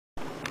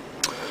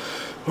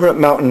We're at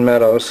Mountain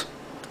Meadows.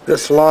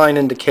 This line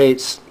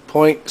indicates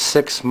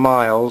 0.6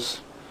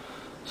 miles.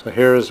 So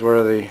here's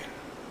where the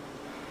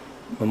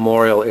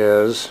memorial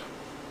is.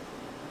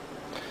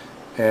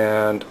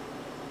 And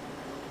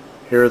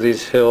here are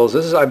these hills.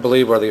 This is, I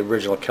believe, where the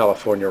original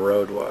California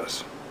Road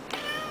was.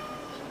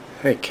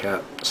 Hey,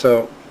 cat.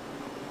 So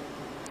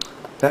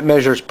that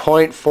measures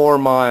 0.4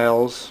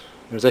 miles.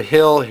 There's a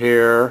hill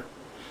here.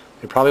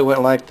 It probably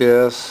went like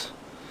this.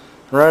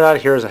 Right out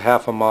here is a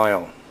half a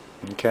mile.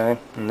 Okay,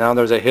 and now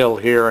there's a hill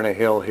here and a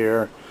hill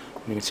here.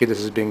 You can see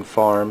this is being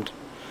farmed.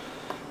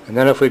 And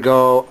then if we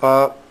go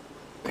up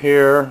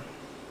here,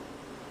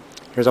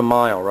 here's a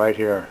mile right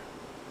here.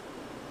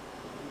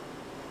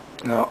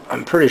 Now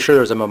I'm pretty sure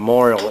there's a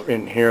memorial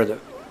in here that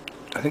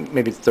I think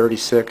maybe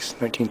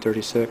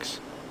 1936.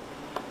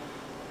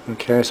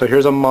 Okay, so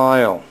here's a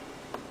mile.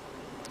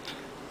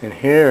 And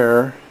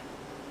here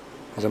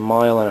is a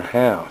mile and a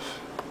half.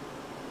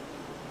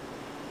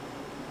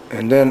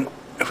 And then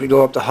if we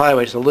go up the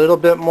highway just a little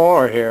bit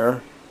more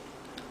here,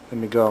 let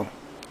me go.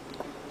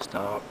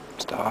 Stop,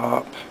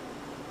 stop,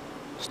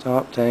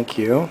 stop, thank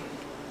you.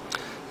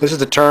 This is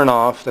the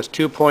turnoff. That's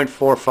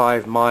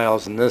 2.45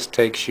 miles, and this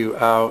takes you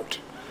out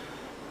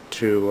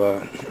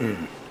to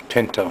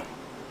Pinto,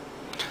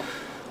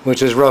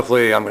 which is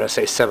roughly, I'm going to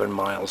say, 7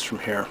 miles from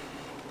here.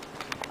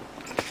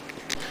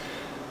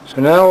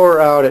 So now we're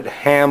out at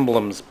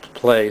Hamblin's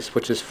place,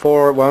 which is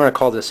well, I'm going to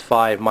call this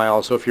 5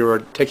 miles. So if you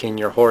were taking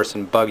your horse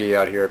and buggy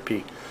out here,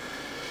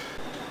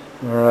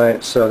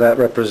 alright, so that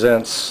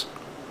represents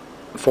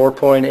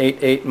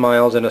 4.88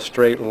 miles in a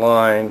straight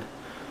line.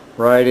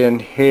 Right in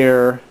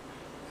here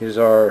is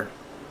our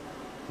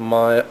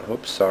mile,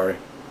 oops, sorry,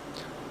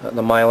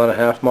 the mile and a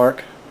half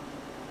mark.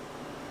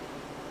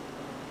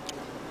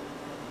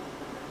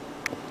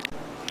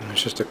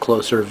 It's just a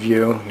closer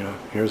view. You know,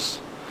 here's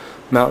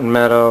Mountain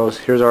Meadows.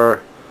 Here's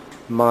our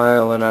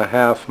mile and a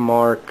half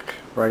mark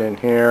right in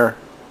here.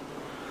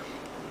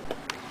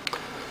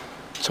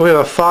 So we have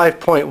a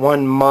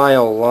 5.1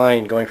 mile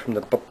line going from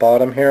the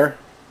bottom here,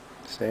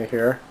 see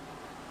here,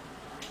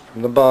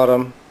 from the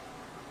bottom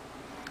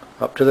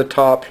up to the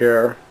top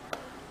here,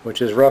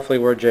 which is roughly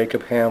where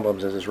Jacob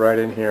Hamlin's is right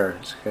in here.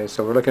 Okay,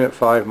 so we're looking at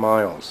 5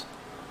 miles.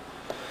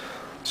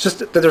 It's just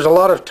that there's a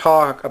lot of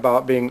talk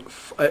about being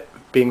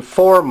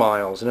 4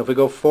 miles, and if we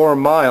go 4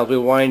 miles we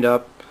wind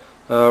up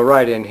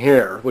right in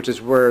here, which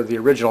is where the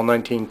original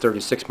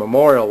 1936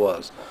 memorial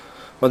was.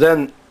 Well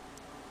then,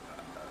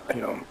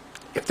 you know,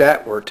 if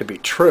that were to be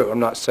true, I'm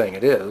not saying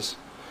it is,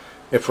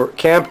 if we're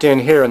camped in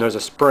here and there's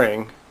a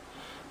spring,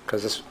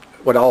 because this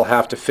would all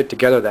have to fit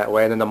together that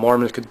way, and then the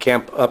Mormons could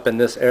camp up in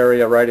this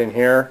area right in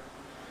here,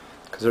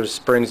 because there's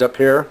springs up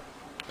here,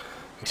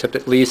 except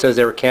that Lee says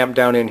they were camped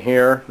down in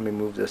here. Let me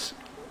move this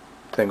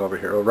thing over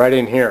here, right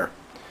in here,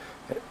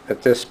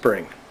 at this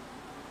spring.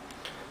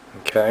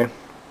 Okay.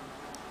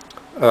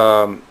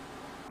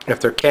 If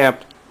they're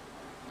camped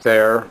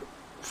there,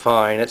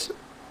 fine. It's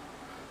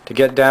to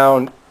get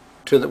down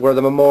to where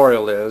the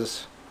memorial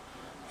is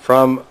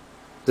from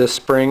this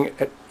spring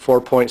at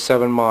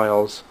 4.7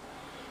 miles.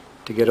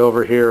 To get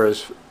over here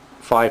is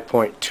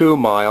 5.2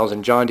 miles,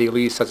 and John D.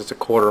 Lee says it's a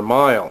 1/4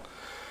 mile.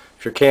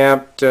 If you're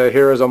camped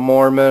here as a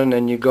Mormon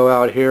and you go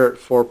out here at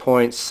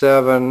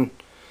 4.7,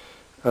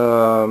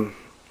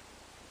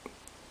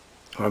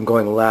 I'm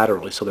going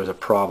laterally, so there's a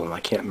problem.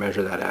 I can't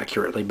measure that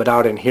accurately, but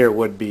out in here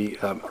would be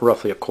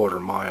roughly a 1/4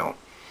 mile.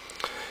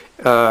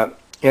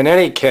 In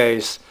any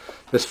case,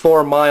 this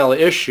 4 mile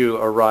issue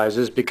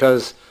arises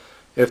because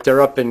if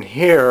they're up in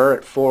here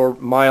at 4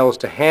 miles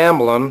to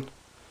Hamlin,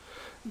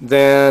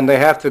 then they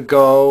have to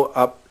go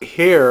up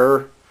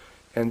here,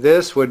 and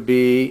this would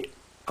be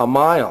a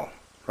mile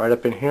right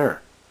up in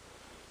here.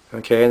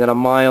 Okay, and then a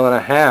mile and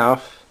a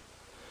half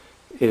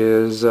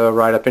is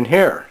right up in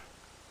here.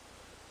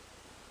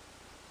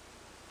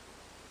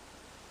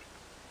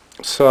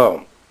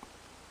 So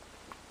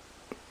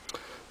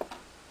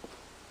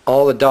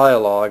all the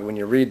dialogue when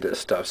you read this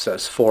stuff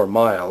says 4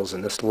 miles,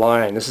 and this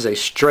line, this is a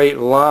straight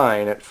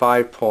line at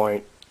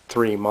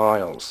 5.3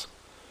 miles.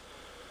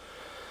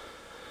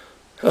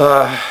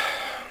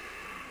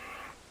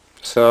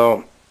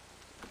 So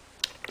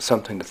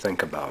something to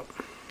think about.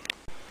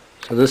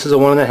 So this is a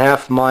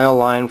 1.5 mile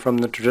line from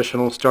the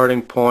traditional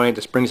starting point.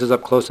 This brings us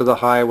up close to the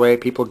highway.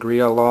 People agree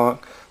along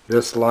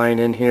this line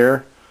in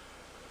here.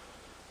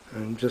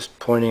 I'm just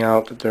pointing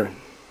out that there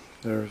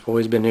have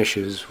always been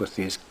issues with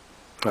these,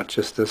 not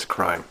just this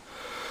crime.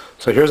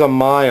 So here's a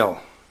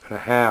mile and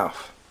a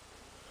half.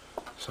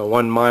 So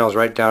 1 mile is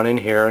right down in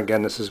here.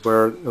 Again, this is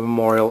where the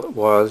memorial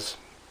was.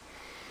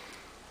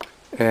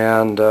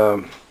 And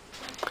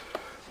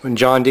when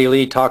John D.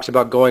 Lee talks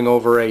about going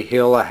over a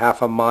hill, a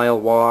 1/2 mile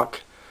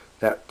walk,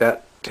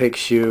 that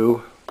takes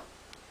you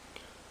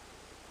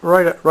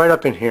right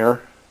up in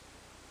here,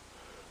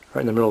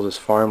 right in the middle of this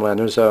farmland.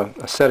 There's a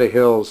set of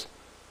hills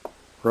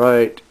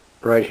right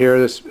here.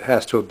 This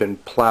has to have been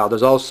plowed.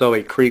 There's also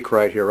a creek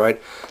right here,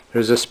 right?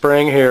 There's a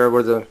spring here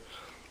where there's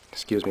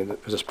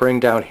a spring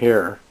down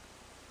here,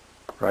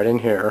 right in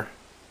here.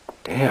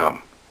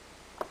 Damn.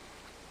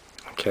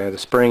 Okay, the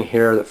spring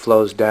here that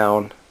flows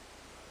down.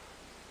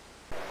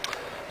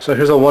 So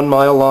here's a 1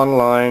 mile long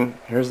line.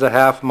 Here's the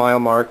half-mile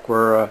mark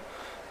where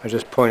I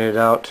just pointed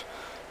out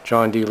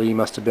John D. Lee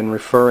must have been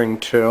referring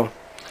to.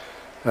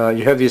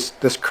 You have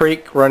this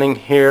creek running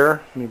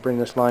here. Let me bring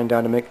this line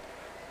down to make...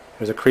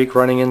 There's a creek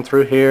running in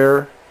through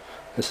here.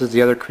 This is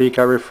the other creek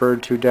I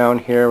referred to down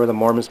here where the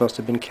Mormons must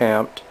have been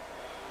camped.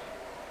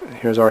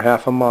 Here's our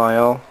half a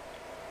mile,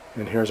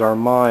 and here's our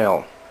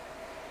mile.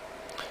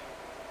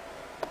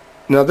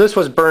 Now this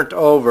was burnt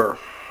over.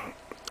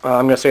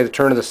 I'm going to say the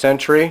turn of the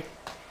century.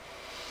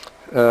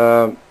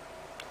 And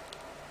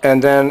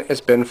then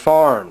it's been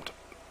farmed.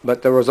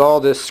 But there was all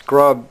this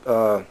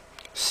scrub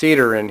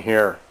cedar in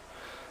here.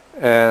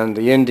 And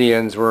the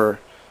Indians were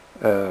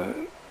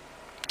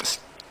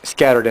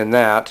scattered in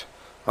that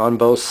on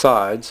both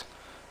sides.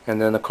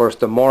 And then of course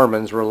the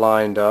Mormons were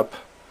lined up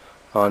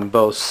on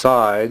both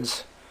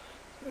sides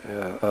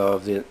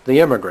of the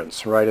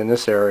immigrants, right in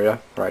this area,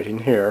 right in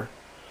here.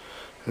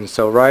 And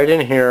so right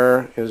in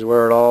here is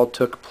where it all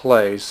took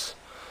place,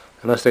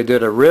 unless they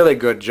did a really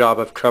good job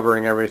of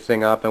covering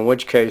everything up, in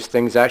which case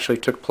things actually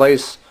took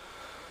place.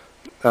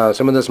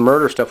 Some of this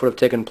murder stuff would have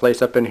taken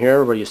place up in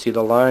here where you see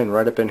the line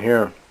right up in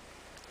here.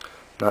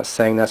 Not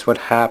saying that's what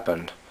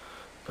happened,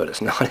 but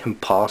it's not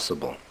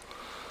impossible.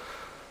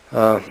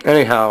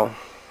 Anyhow,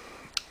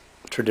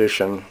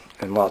 tradition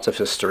and lots of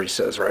history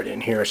says right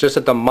in here. It's just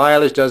that the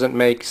mileage doesn't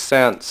make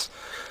sense,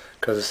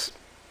 because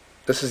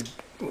this is,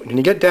 when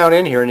you get down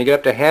in here and you get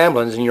up to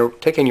Hamblins and you're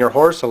taking your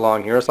horse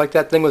along here, it's like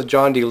that thing with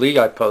John D. Lee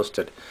I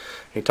posted.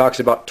 He talks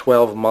about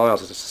 12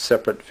 miles. It's a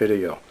separate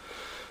video.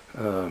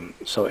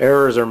 So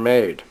errors are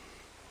made,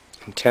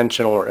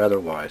 intentional or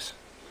otherwise.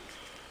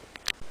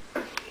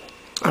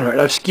 Alright,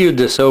 I've skewed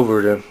this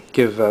over to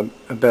give a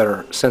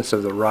better sense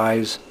of the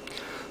rise.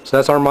 So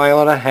that's our 1.5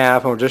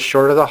 miles, and we're just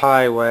short of the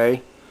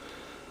highway.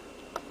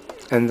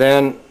 And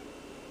then,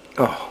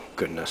 oh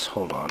goodness,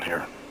 hold on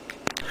here.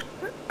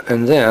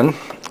 And then,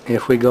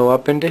 if we go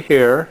up into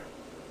here,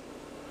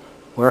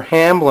 where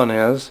Hamblin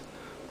is,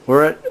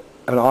 we're at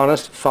an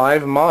honest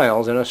 5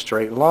 miles in a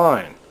straight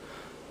line.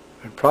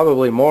 And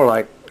probably more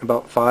like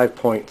about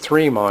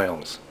 5.3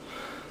 miles.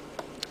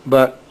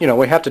 But, you know,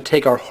 we have to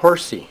take our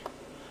horsey.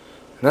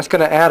 And that's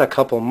going to add a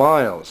couple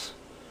miles.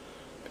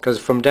 Because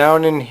from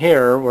down in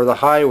here, where the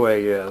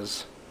highway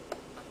is,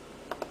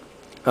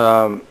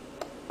 to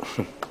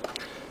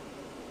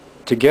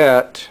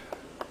get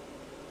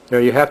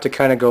there, you have to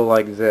kind of go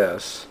like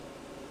this,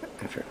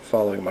 if you're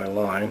following my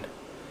line,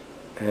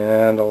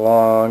 and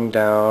along,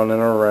 down,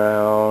 and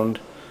around,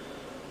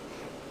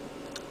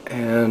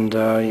 and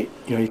you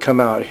know, you come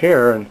out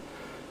here,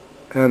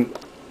 and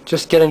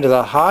just getting to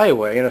the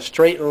highway in a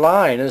straight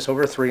line is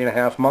over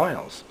 3.5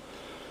 miles.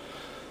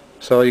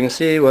 So you can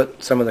see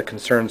what some of the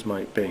concerns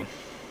might be.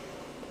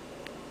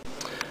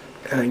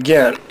 And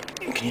again,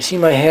 can you see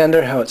my hand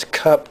there, how it's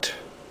cupped?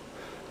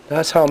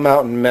 That's how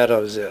Mountain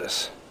Meadows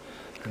is.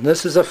 And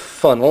this is a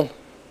funnel.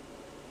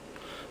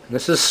 And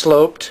this is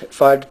sloped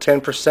 5 to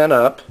 10%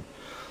 up.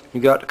 You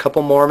got a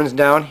couple Mormons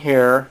down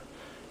here.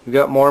 You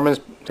got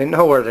Mormons, they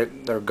know where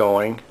they're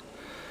going.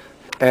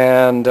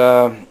 And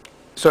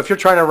so if you're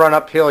trying to run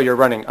uphill, you're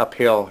running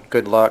uphill.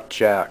 Good luck,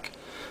 Jack.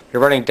 If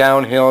you're running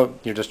downhill,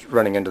 you're just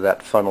running into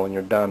that funnel and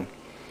you're done.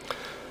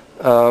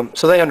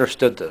 So they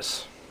understood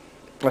this.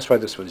 That's why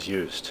this was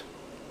used.